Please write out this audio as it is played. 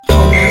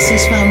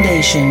Genesis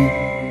Foundation.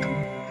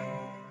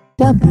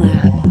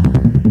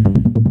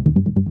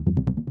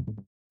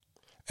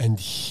 And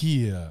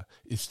here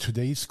is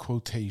today's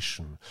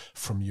quotation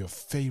from your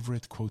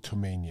favorite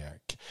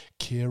quotomaniac,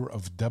 care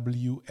of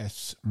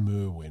W.S.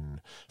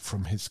 Merwin,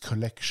 from his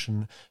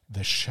collection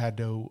The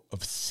Shadow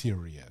of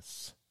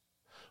Sirius.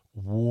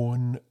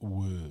 Worn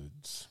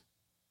words.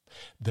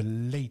 The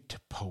late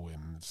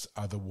poems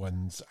are the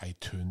ones I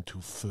turn to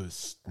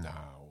first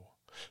now,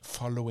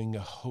 following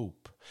a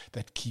hope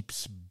that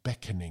keeps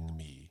beckoning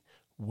me,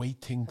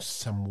 waiting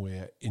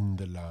somewhere in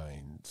the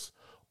lines,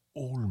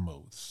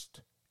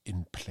 almost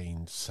in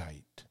plain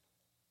sight.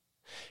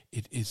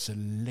 It is the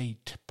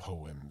late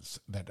poems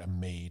that are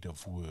made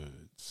of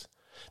words,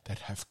 that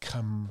have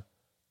come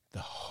the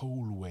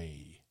whole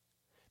way.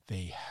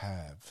 They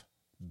have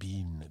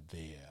been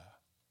there.